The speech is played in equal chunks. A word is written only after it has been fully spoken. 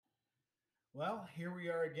Well, here we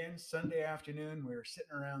are again, Sunday afternoon. We're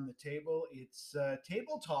sitting around the table. It's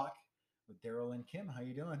table talk with Daryl and Kim. How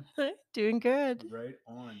you doing? Doing good. Right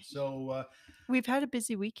on. So We've had a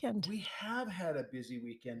busy weekend. we have had a busy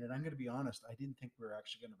weekend, and I'm going to be honest. I didn't think we were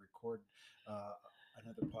actually going to record uh,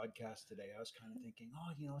 another podcast today. I was kind of thinking,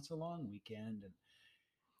 oh, it's a long weekend, and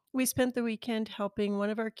We spent the weekend helping one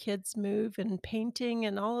of our kids move and painting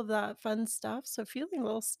and all of that fun stuff. So feeling a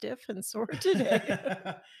little stiff and sore today.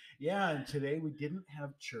 yeah. And today we didn't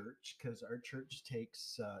have church because our church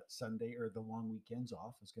takes Sunday or the long weekends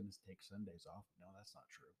off. I was going to take Sundays off. No, that's not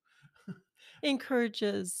true.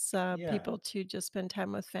 Encourages Yeah. people to just spend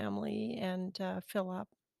time with family and fill up.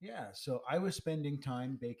 Yeah. So I was spending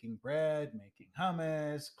time baking bread, making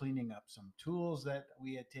hummus, cleaning up some tools that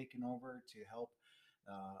we had taken over to help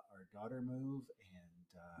our daughter move.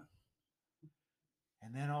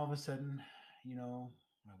 And then all of a sudden, you know,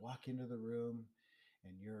 I walk into the room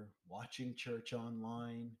and you're watching church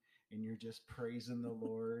online and you're just praising the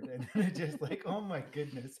Lord. And it's just like, oh my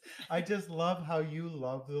goodness, I just love how you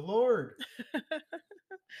love the Lord.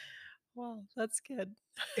 Well, that's good.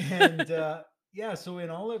 And yeah, so in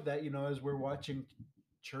all of that, as we're watching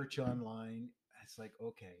church online, it's like,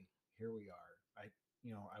 okay, here we are.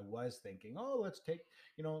 I was thinking, oh, let's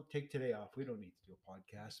take today off. We don't need to do a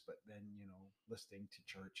podcast, but then, listening to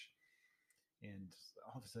church and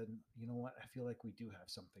all of a sudden, you know what? I feel like we do have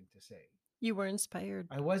something to say. You were inspired.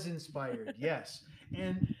 I was inspired, yes.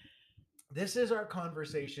 And this is our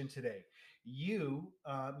conversation today. You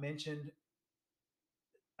mentioned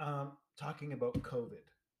talking about COVID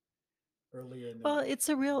earlier in the Well, week. it's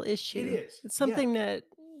a real It issue. is, It's yeah, something that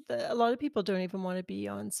a lot of people don't even want to be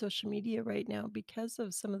on social media right now because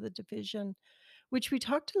of some of the division, which we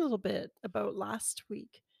talked a little bit about last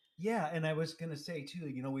week. yeah. And I was going to say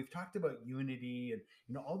too, we've talked about unity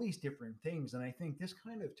and all these different things, and I think this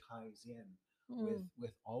kind of ties in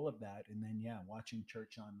with Mm. all of that. And then yeah, watching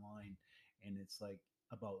church online, and it's like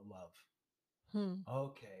about love. Hmm.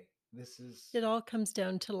 Okay, this is It all comes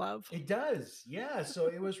down to love. it does, yeah. So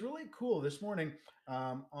it was really cool this morning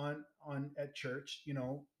on at church.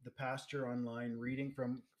 The pastor online reading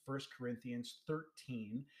from First Corinthians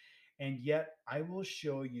 13, and yet I will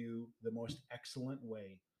show you the most excellent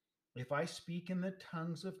way. If I speak in the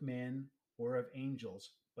tongues of men or of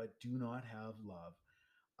angels, but do not have love,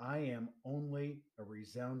 I am only a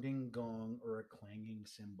resounding gong or a clanging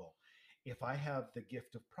cymbal. If I have the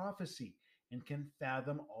gift of prophecy and can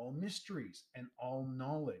fathom all mysteries and all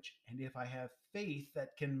knowledge, and if I have faith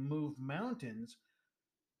that can move mountains,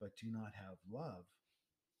 but do not have love,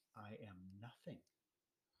 I am nothing.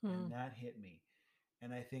 And Hmm. that hit me.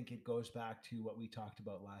 And I think it goes back to what we talked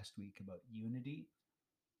about last week about unity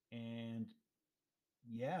and,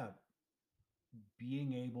 yeah,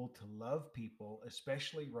 being able to love people,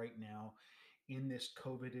 especially right now in this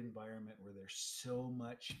COVID environment where there's so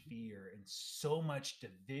much fear and so much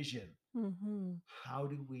division. Mhm. How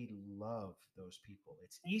do we love those people?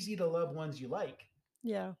 It's easy to love ones you like,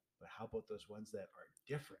 Yeah, but how about those ones that are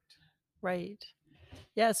different? right.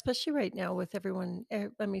 Yeah, especially right now with everyone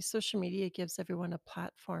I mean, social media gives everyone a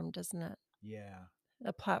platform, doesn't it? Yeah.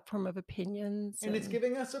 A platform of opinions And it's and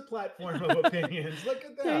giving us a platform of opinions. Look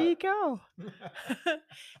at there you that. go.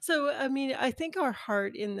 So, I mean, I think our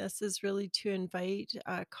heart in this is really to invite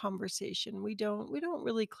a conversation. We don't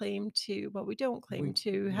really claim to well, we don't claim we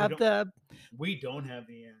to we have don't the we don't have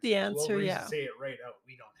the the answers. We'll answer, yeah. say it right out.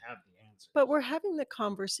 We don't have the But answers. we're having the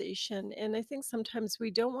conversation, and I think sometimes we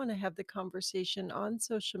don't wanna have the conversation on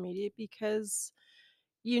social media because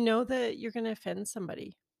you know that you're gonna offend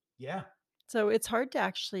somebody. Yeah. So it's hard to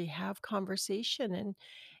actually have conversation,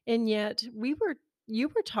 and yet you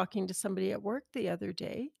were talking to somebody at work the other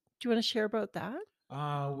day. Do you wanna share about that?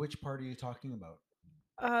 Which part are you talking about?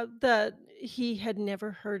 That he had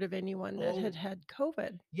never heard of anyone that had Oh, had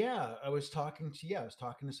COVID. yeah, I was talking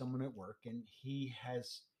to someone at work, and he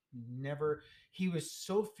was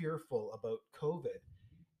so fearful about COVID,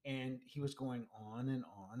 and he was going on, and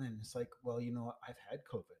it's like, well, I've had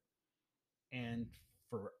COVID, and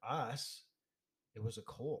for us, it was a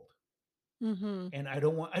cold, Mhm.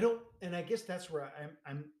 and I guess that's where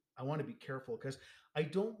I want to be careful because I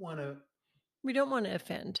don't want to, We don't wanna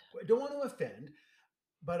offend. I don't want to offend,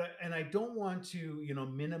 but and I don't want to,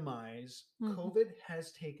 minimize. Mhm. COVID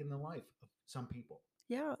has taken the life of some people.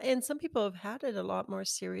 Yeah, and some people have had it a lot more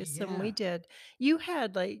serious than we Yeah, did. You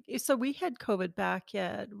had, like so we had COVID back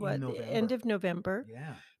at in what, the end November. of November,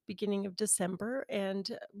 Yeah, beginning of December,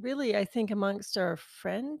 and really, I think amongst our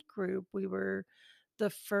friend group, we were the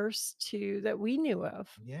first 2 that we knew of.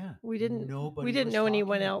 yeah. We didn't we Nobody didn't was know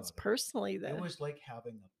anyone talking else about it. personally It that was like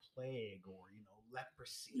having a plague or,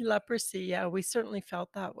 leprosy. Leprosy, yeah, we certainly felt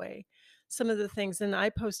that way. Some of the things, and I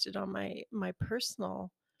posted on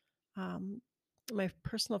um, my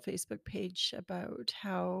personal Facebook page about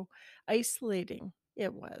how isolating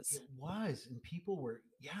it was. It was, and people were,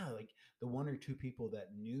 yeah, like the one or two people that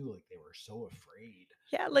knew, like they were so afraid.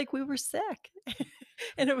 Yeah, like we were sick.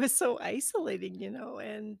 And it was so isolating,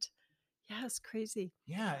 and yeah, it's crazy.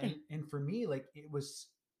 Yeah, Eh, and for me, like it was,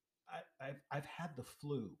 I've had the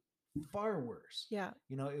flu, far worse. yeah,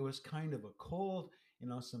 It was kind of a cold,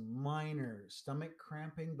 some minor stomach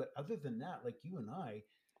cramping, but other than that, like you and I,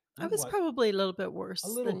 I we was watched probably a little bit a worse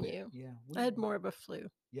little than bit. you. Yeah, I had more of a flu.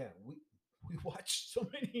 yeah, we watched so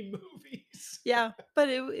many movies. Yeah, but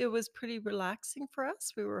it was pretty relaxing for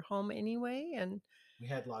us. We were home anyway, and We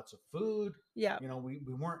had lots of food. yeah, We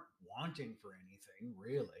weren't wanting for anything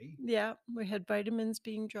really. yeah, we had vitamins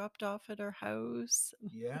being dropped off at our house,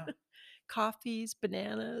 Yeah, coffees,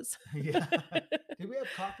 bananas. yeah. Did we have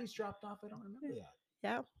coffees dropped off? I don't remember that.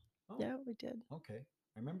 Yeah, Oh, yeah, we did. okay.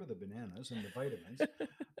 I remember the bananas and the vitamins.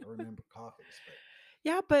 I remember coffees, but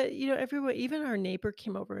Yeah, but, everyone, even our neighbor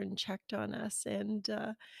came over and checked on us, and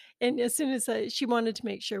as soon as, she wanted to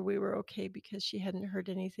make sure we were okay because she hadn't heard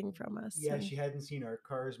anything from us, yeah, and she hadn't seen our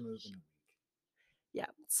cars move in a week.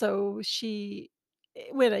 yeah, so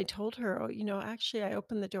when I told her, "Oh, actually, I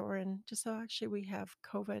opened the door and just, oh, actually, we have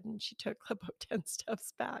COVID," and she took about 10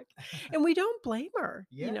 steps back, and we don't blame her,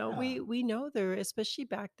 Yeah, we know there, especially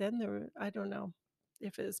back then, I don't know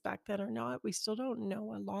if it was back then or not, we still don't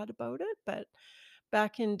know a lot about it, but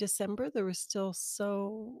back in December, there was still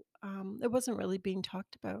it wasn't really being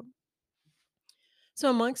talked about. So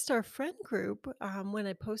amongst our friend group, when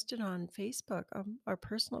I posted on Facebook, our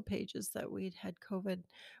personal pages that we'd had COVID,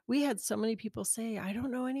 we had so many people say, "I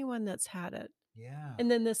don't know anyone that's had it." yeah, And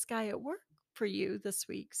then this guy at work for you this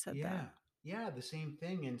week said that. yeah, yeah, the same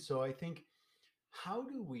thing. And so I think, how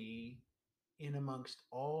do we, in amongst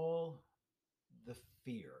all the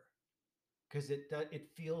fear, because it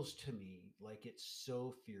feels to me like it's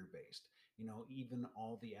so fear based. Even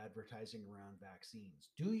all the advertising around vaccines.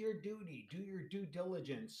 Do your duty, do your due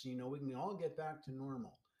diligence. We can all get back to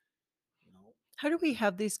normal. You know, How do we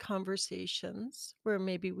have these conversations where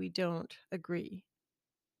maybe we don't agree,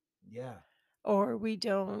 yeah, or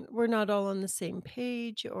we're not all on the same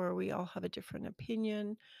page, or we all have a different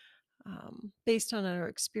opinion, based on our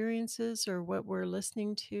experiences or what we're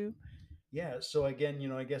listening to? yeah. So again,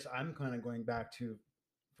 I guess I'm kind of going back to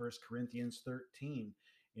First Corinthians 13.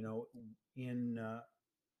 You know, in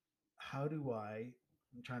how do I'm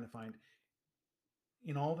trying to find,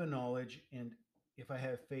 in all the knowledge, and if I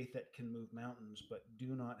have faith that can move mountains but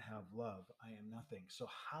do not have love, I am nothing. So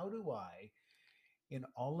how do I, in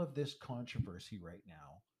all of this controversy right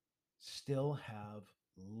now, still have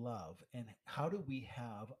love? And how do we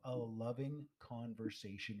have a loving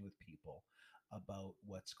conversation with people about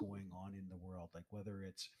what's going on in the world? Like whether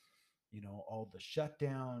it's, all the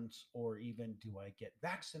shutdowns, or even do I get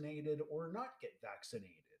vaccinated or not get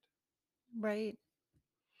vaccinated? Right.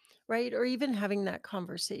 Right, or even having that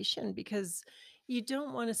conversation because you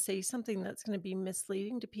don't wanna say something that's gonna be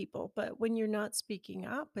misleading to people, but when you're not speaking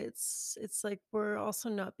up, it's like we're also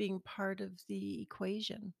not being part of the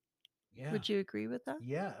equation. Yeah. Would you agree with that?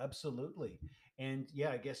 Yeah, absolutely. And yeah,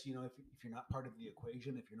 I guess, if you're not part of the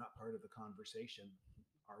equation, if you're not part of the conversation,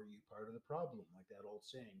 are you part of the problem? Like that old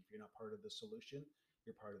saying, if you're not part of the solution,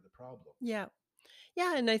 you're part of the problem. Yeah.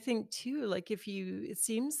 Yeah, and I think too, like, it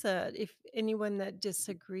seems that if anyone that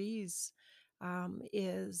disagrees,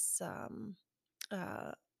 is,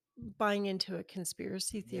 uh, buying into a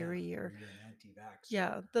conspiracy Yeah. theory, Or or you're an anti-vaxxer.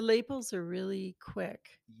 yeah, the labels are really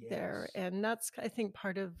quick there, Yes. and that's, I think,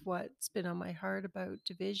 part of what's been on my heart about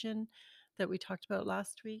division that we talked about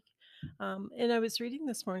last week. And I was reading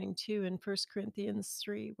this morning too in First Corinthians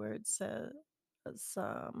 3, where it says,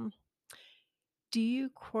 um, "Do you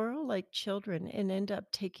quarrel like children and end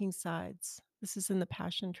up taking sides?" This is in the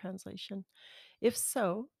Passion Translation. "If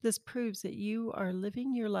so, this proves that you are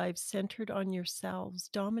living your lives centered on yourselves,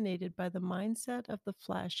 dominated by the mindset of the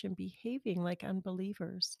flesh, and behaving like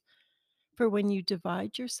unbelievers. For when you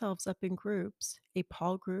divide yourselves up in groups, a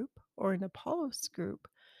Paul group or an Apollos group,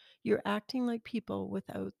 you're acting like people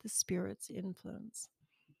without the Spirit's influence."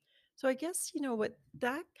 So I guess,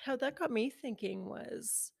 how that got me thinking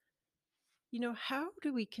was, how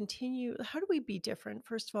do we be different,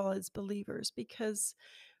 first of all, as believers? Because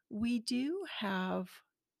we do have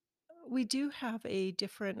we do have a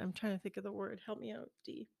different, I'm trying to think of the word, help me out,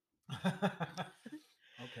 D.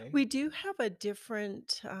 Okay. We do have a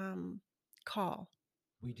different call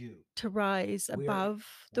We do. to rise We are above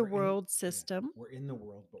the we're in world Yeah, system. we're in the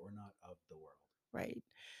world, but we're not of the world. Right.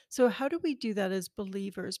 So how do we do that as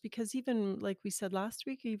believers? Because even like we said last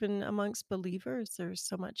week, even amongst believers, there's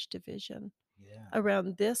so much division Yeah.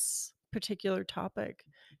 around this particular topic,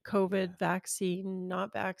 Yeah. COVID, vaccine,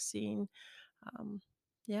 not vaccine. Um,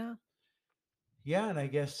 yeah. Yeah. And I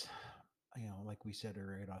guess, like we said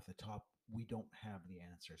right off the top, we don't have the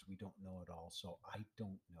answers. We don't know it all. So I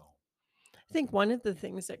don't know. I think one of the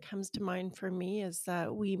things that comes to mind for me is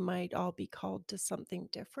that we might all be called to something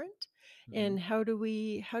different. Hmm. And how do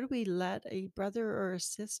we let a brother or a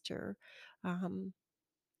sister um,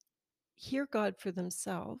 hear God for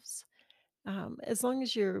themselves, as long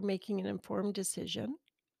as you're making an informed decision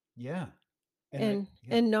Yeah. And I, and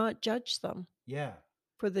yeah. and not judge them Yeah.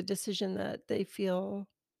 for the decision that they feel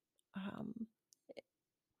um,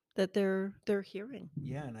 that they're hearing.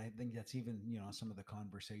 Yeah. And I think that's even, some of the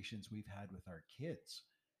conversations we've had with our kids,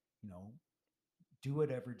 you know, do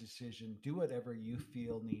whatever decision, do whatever you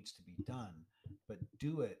feel needs to be done, but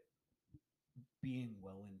do it being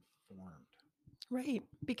well informed. Right.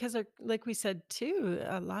 Because like we said too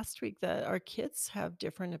last week, that our kids have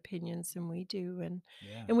different opinions than we do,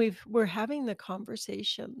 Yeah. and we're having the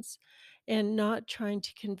conversations, and not trying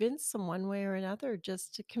to convince them one way or another,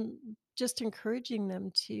 just encouraging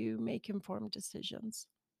them to make informed decisions.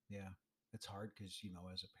 Yeah. It's hard because,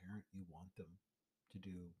 as a parent, you want them to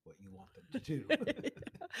do what you want them to do.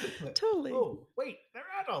 But, Totally. oh, wait, they're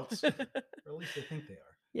adults. Or at least they think they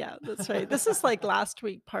are. Yeah, that's right. This is like last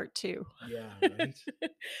week, part two. Yeah, right.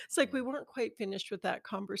 It's like we Yeah. weren't quite finished with that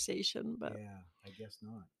conversation, but Yeah, I guess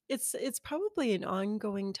not. it's probably an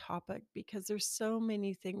ongoing topic because there's so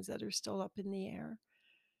many things that are still up in the air.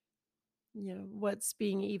 What's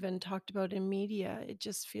being even talked about in media, it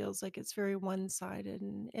just feels like it's very one-sided,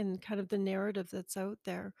 and kind of the narrative that's out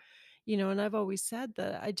there. And I've always said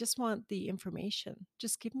that I just want the information.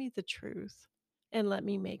 Just give me the truth and let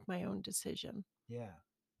me make my own decision. Yeah.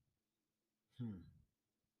 Hmm.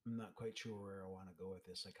 I'm not quite sure where I want to go with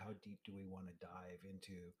this. Like, how deep do we want to dive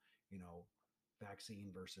into, you know,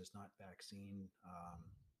 vaccine versus not vaccine?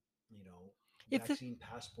 You know, If it, vaccine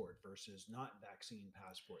passport versus not vaccine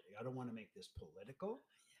passport. I don't want to make this political.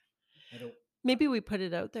 I don't. Maybe we put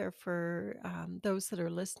it out there for those that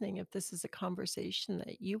are listening. If this is a conversation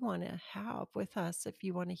that you want to have with us, if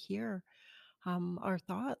you want to hear our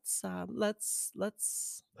thoughts, let's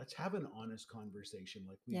Let's have an honest conversation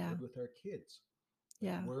like we yeah, would with our kids.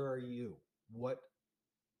 Like, yeah. where are you? What?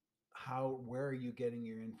 How? Where are you getting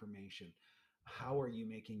your information? How are you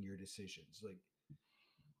making your decisions? Like,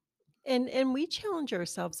 And we challenge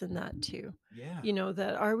ourselves in that too. yeah,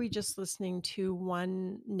 That are we just listening to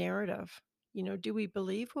one narrative? Do we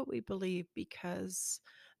believe what we believe because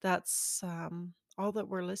that's all that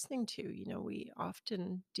we're listening to? We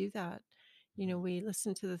often do that. mhm. We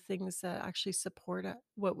listen to the things that actually support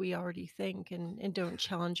what we already think, and don't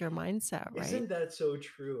challenge our mindset, right? Isn't that so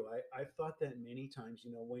true? I've thought that many times,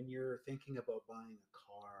 when you're thinking about buying a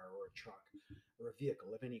car or a truck or a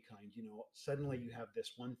vehicle of any kind, suddenly you have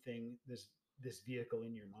this one thing, this vehicle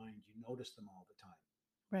in your mind, you notice them all the time.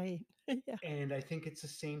 Right. Yeah. And I think it's the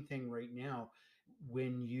same thing right now.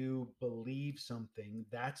 When you believe something,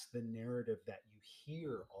 that's the narrative that you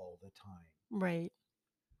hear all the time. Right.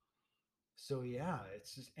 So yeah,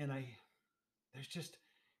 it's just, and I there's just,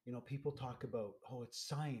 people talk about, oh, it's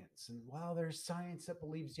science, and well, there's science that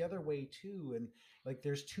believes the other way too, and like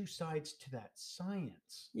there's two sides to that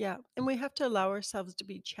science. Yeah, and we have to allow ourselves to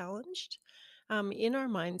be challenged in our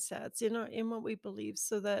mindsets, in what we believe,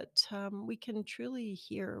 so that we can truly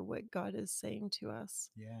hear what God is saying to us,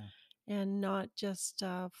 Yeah. and not just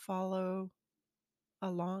follow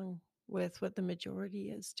along with what the majority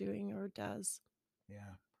is doing or does.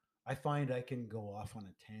 Yeah. I find I can go off on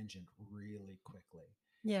a tangent really quickly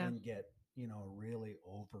Yeah, and get, really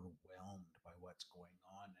overwhelmed by what's going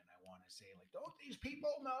on. And I want to say, like, don't these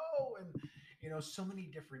people know? And, so many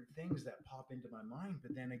different things that pop into my mind.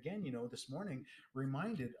 But then again, this morning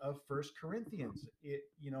reminded of First Corinthians.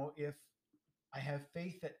 If I have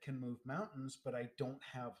faith that can move mountains, but I don't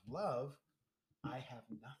have love, I have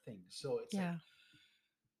nothing. So it's like,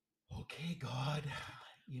 yeah, okay, God,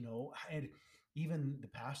 and even the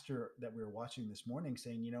pastor that we were watching this morning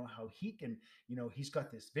saying, how he can, he's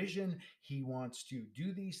got this vision, he wants to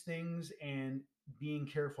do these things, and being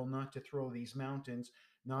careful not to throw these mountains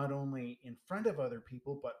not only in front of other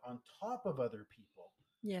people, but on top of other people.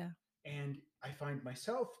 yeah. And I find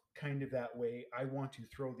myself kind of that way. I want to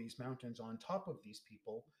throw these mountains on top of these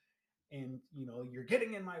people, and you're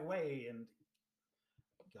getting in my way, and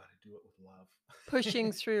you got to do it with Pushing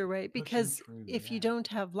love. through, right? Pushing Because through, if you yeah. don't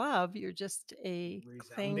have love, you're just a Resounding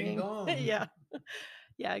clanging. gong. Yeah,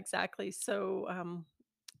 yeah, exactly. So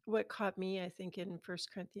what caught me, I think, in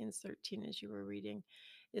First Corinthians 13 as you were reading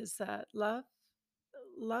is that love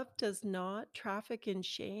does not traffic in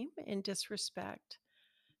shame and disrespect,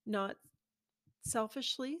 not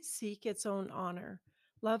selfishly seek its own honor.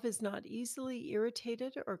 Love is not easily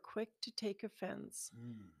irritated or quick to take offense.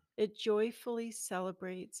 Mm. It joyfully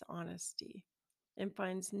celebrates honesty and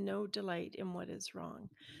finds no delight in what is wrong.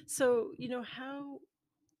 So, how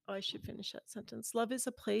I should finish that sentence. Love is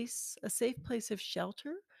a safe place of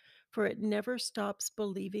shelter, for it never stops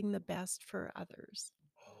believing the best for others.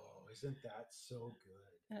 Oh, isn't that so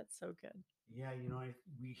good? That's so good. Yeah,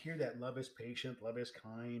 we hear that love is patient, love is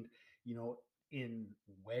kind, you know, in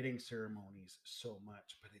wedding ceremonies so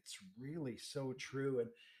much, but it's really so true. And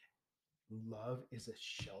love is a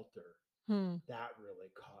shelter. Hmm. That really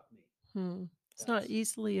caught me. Hmm. It's not That's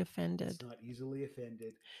easily it's offended. not easily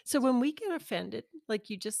offended. So It's when we get offended, like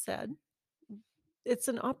you just said, it's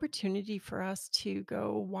an opportunity for us to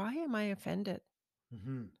go, why am I offended?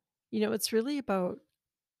 mhm. It's really about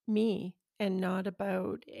me and not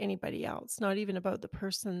about anybody else, not even about the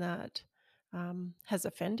person that has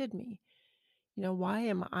offended me. Why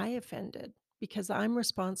am I offended? Because I'm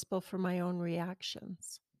responsible for my own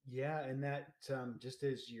reactions. Yeah, and that just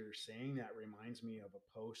as you're saying that reminds me of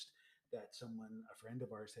a post that a friend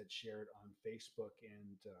of ours, had shared on Facebook,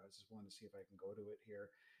 and I just want to see if I can go to it here.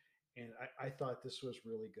 And I thought this was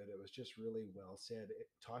really good. It was just really well said,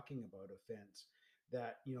 talking about offense.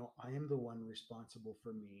 That I am the one responsible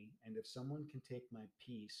for me, and if someone can take my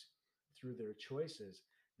peace through their choices,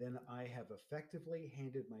 then I have effectively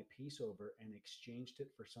handed my peace over and exchanged it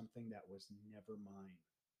for something that was never mine.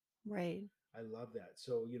 Right. I love that.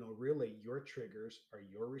 So, really, your triggers are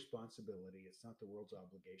your responsibility. It's not the world's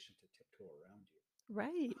obligation to tiptoe around you.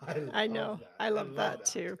 Right. I I love know. that. I I love love that that.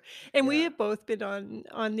 too. And we Yeah. have both been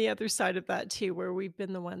on the other side of that too, where we've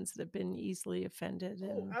been the ones that have been easily offended Oh,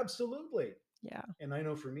 and absolutely. yeah, And I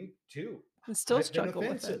know for me too, and still I've been struggle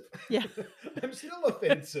with it. offensive. Yeah. I'm still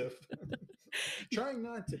offensive. Y- Trying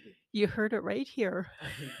not to be. You heard it right here. I,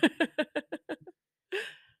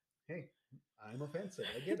 hey, I'm offensive.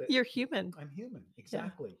 I get it. You're human. I'm human. Yeah.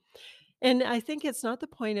 Exactly. And I think it's not the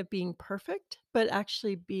point of being perfect, but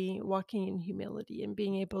actually being walking in humility and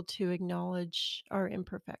being able to acknowledge our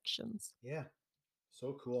imperfections. Yeah.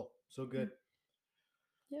 So cool. So Yeah. good.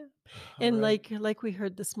 Yeah. All And right. like we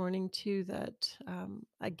heard this morning too, that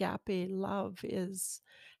agape love is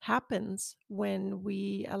happens when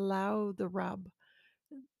we allow the rub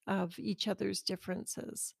of each other's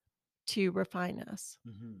differences to refine us.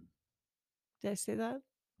 Hmm. Did I say that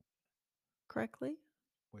correctly?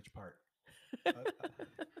 Which part? Uh, uh,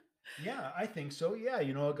 yeah, I think so. Yeah,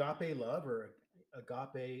 agape love, or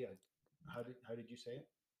agape. How did you say it?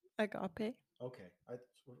 Agape. Okay,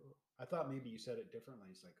 I thought maybe you said it differently.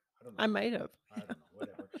 It's like I don't know I what might have. I don't know,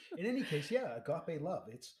 whatever. In any case, yeah, agape love.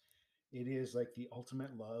 It is like the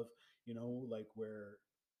ultimate love. Like where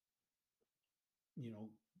you know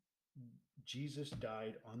Jesus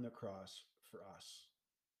died on the cross for us.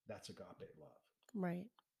 That's agape love. Right.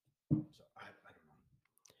 So I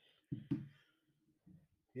don't know.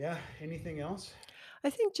 Yeah. Anything else? I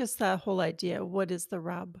think just that whole idea, what is the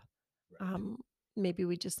rub? Right. Um, Maybe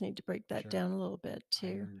we just need to break that Sure. down a little bit too.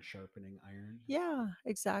 Iron sharpening iron. Yeah,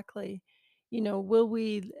 exactly. Will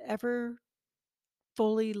we ever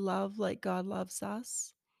fully love like God loves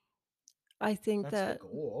us? I think That's the that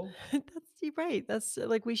goal. you're right. That's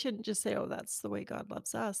like we shouldn't just say, "Oh, that's the way God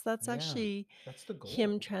loves us." That's Yeah. actually That's the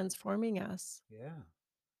Him goal. transforming us, Yeah.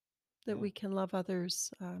 that Yeah. we can love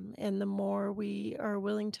others. And the more we are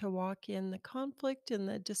willing to walk in the conflict and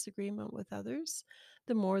the disagreement with others,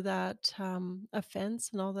 the more that offense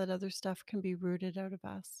and all that other stuff can be rooted out of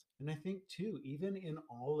us. And I think too, even in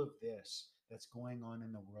all of this that's going on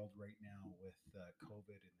in the world right now with COVID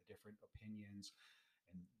and the different opinions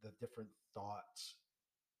and the different thoughts,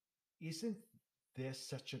 isn't this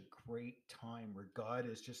such a great time where God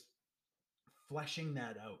is just fleshing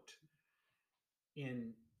that out?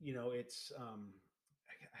 It's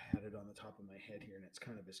I had it on the top of my head here and it's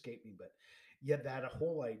kind of escaped me, but yeah, that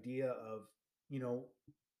whole idea of you know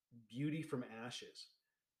beauty from ashes.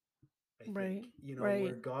 I Right, think, where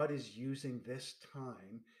right, God is using this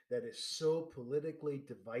time that is so politically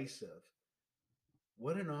divisive.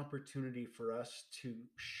 What an opportunity for us to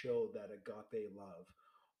show that agape love,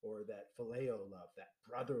 or that phileo love, that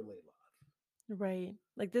brotherly love. right.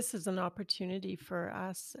 Like this is an opportunity for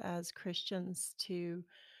us as Christians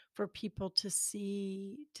for people to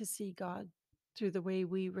see God through the way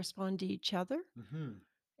we respond to each other Hmm.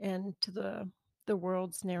 and to the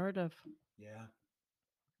world's narrative. Yeah.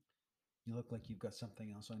 You look like you've got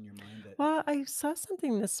something else on your mind that. Well, I saw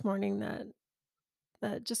something this morning that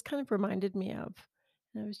that just kind of reminded me of.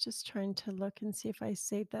 And I was just trying to look and see if I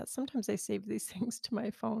saved that. Sometimes I save these things to my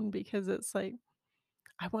phone because it's like,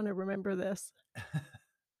 I want to remember this.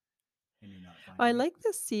 And you're not I finding it. like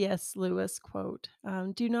the C.S. Lewis quote.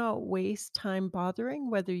 Do not waste time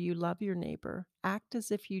bothering whether you love your neighbor. Act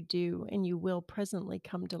as if you do, and you will presently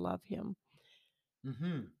come to love him.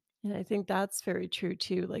 Hmm. And I think that's very true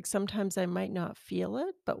too. Like sometimes I might not feel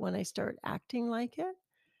it, but when I start acting like it,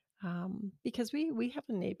 because we have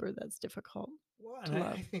a neighbor that's difficult Well, and to I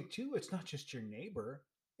love. think too, it's not just your neighbor;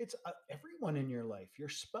 it's everyone in your life, your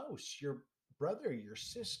spouse, your brother, your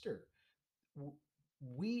sister. W-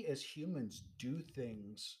 We as humans do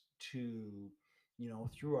things to,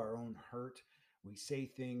 through our own hurt. We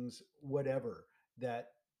say things, whatever, that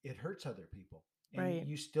it hurts other people, and Right,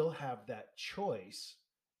 you still have that choice.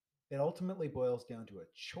 It ultimately boils down to a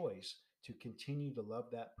choice to continue to love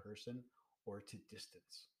that person or to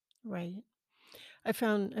distance. right. I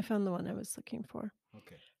found the one I was looking for.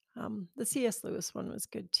 Okay. The C.S. Lewis one was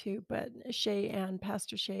good too, but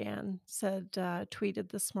Pastor Shay Ann said, tweeted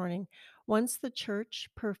this morning, once the church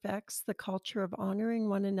perfects the culture of honoring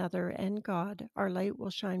one another and God, our light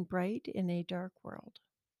will shine bright in a dark world.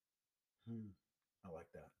 Hmm. I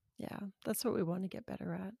like that. Yeah, that's what we want to get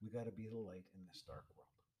better at. We got to be the light in this dark world.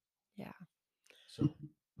 Yeah. So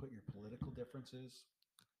put your political differences,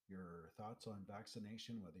 your thoughts on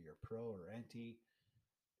vaccination, whether you're pro or anti,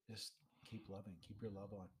 just keep loving, keep your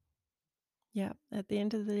love on. Yeah. At the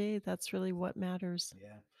end of the day, that's really what matters.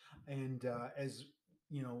 Yeah. And as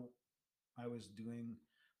you know, I was doing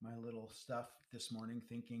my little stuff this morning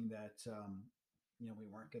thinking that, we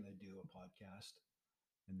weren't going to do a podcast.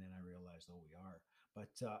 And then I realized, oh, we are.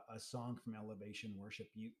 But a song from Elevation Worship,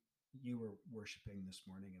 you were worshiping this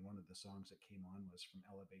morning, and one of the songs that came on was from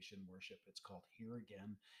Elevation Worship. It's called Here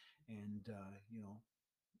Again. And,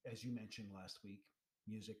 as you mentioned last week,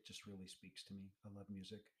 music just really speaks to me. I love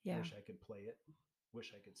music. Yeah. Wish I could play it,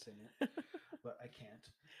 wish I could sing it, but I can't.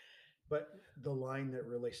 But the line that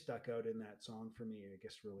really stuck out in that song for me, I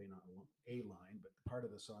guess really not a line, but the part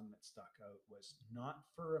of the song that stuck out was, not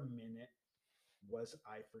for a minute was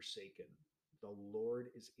I forsaken. The Lord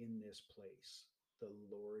is in this place. The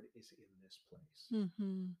Lord is in this place.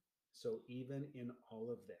 Hmm. So even in all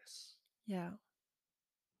of this, Yeah.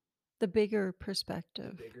 The bigger the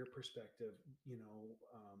perspective. bigger perspective,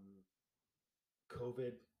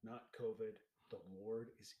 COVID, not COVID, the Lord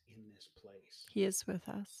is in this place. He is with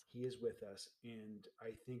us. He is with us. And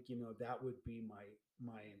I think, that would be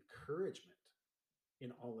my encouragement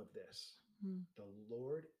in all of this. Mm. The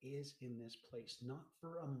Lord is in this place. Not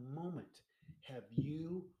for a moment have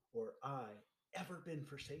you or I ever been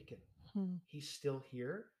forsaken. Hmm. He's still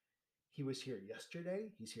here. He was here yesterday.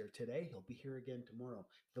 He's here today. He'll be here again tomorrow.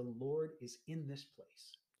 The Lord is in this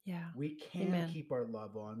place. Yeah. We can Amen. keep our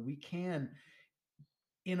love on. We can,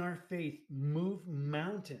 in our faith, move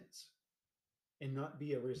mountains and not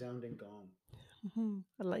be a resounding gong.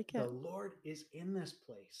 I like The it. Lord is in this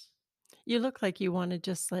place. You look like you want to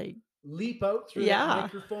just like, Leap out through that yeah,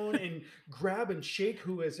 microphone and grab and shake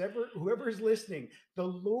whoever is listening. The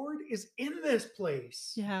Lord is in this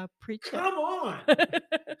place. yeah, preach it. Come on.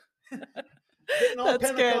 Getting all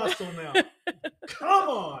That's good. Pentecostal now. Come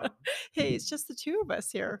on. Hey, it's just the two of us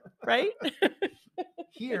here, right?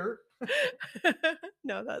 Here.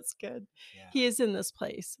 No, that's good. Yeah. He is in this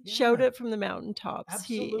place. Shout Yeah. it from the mountaintops.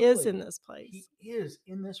 He is in Absolutely. this He place. is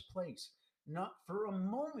in this place. Not for a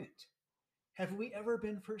moment have we ever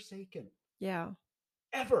been forsaken. Yeah,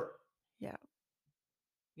 Ever. yeah,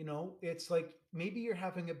 It's like maybe you're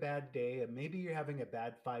having a bad day and maybe you're having a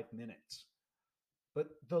bad 5 minutes. But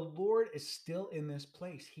the Lord is still in this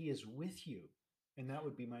place. He is with you. And that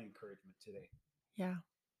would be my encouragement today. yeah.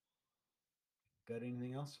 Got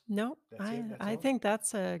anything else? No, That's it. I That's I all. think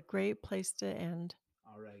that's a great place to end.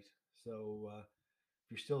 All right. So if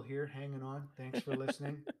you're still here hanging on, thanks for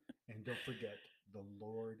listening. And don't forget, the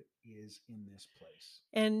Lord is in this place.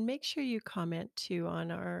 And make sure you comment too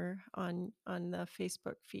on our on the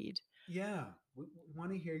Facebook feed. Yeah. We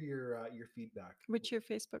want to hear your feedback, What's your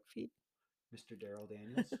Facebook feed? Mr. Daryl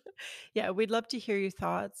Daniels. Yeah, we'd love to hear your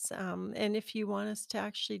thoughts. And if you want us to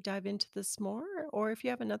actually dive into this more, or if you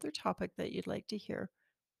have another topic that you'd like to hear,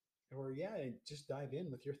 Or, yeah, just dive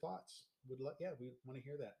in with your thoughts. Yeah, we want to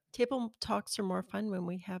hear table talks are more fun when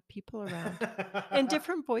we have people around and that.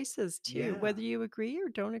 different voices too. Yeah. Whether you agree or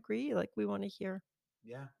don't agree, like we want to hear.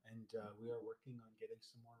 Yeah, and we are working on getting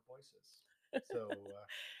some more voices. So yeah,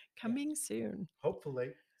 Coming soon. hopefully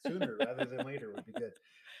sooner rather than later would be good.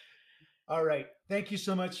 All right, thank you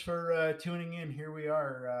so much for tuning in. Here we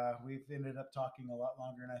are. We've ended up talking a lot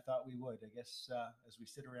longer than I thought we would. I guess as we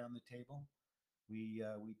sit around the table,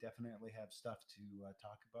 we definitely have stuff to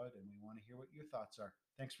talk about, and we want to hear what your thoughts are.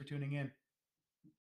 Thanks for tuning in.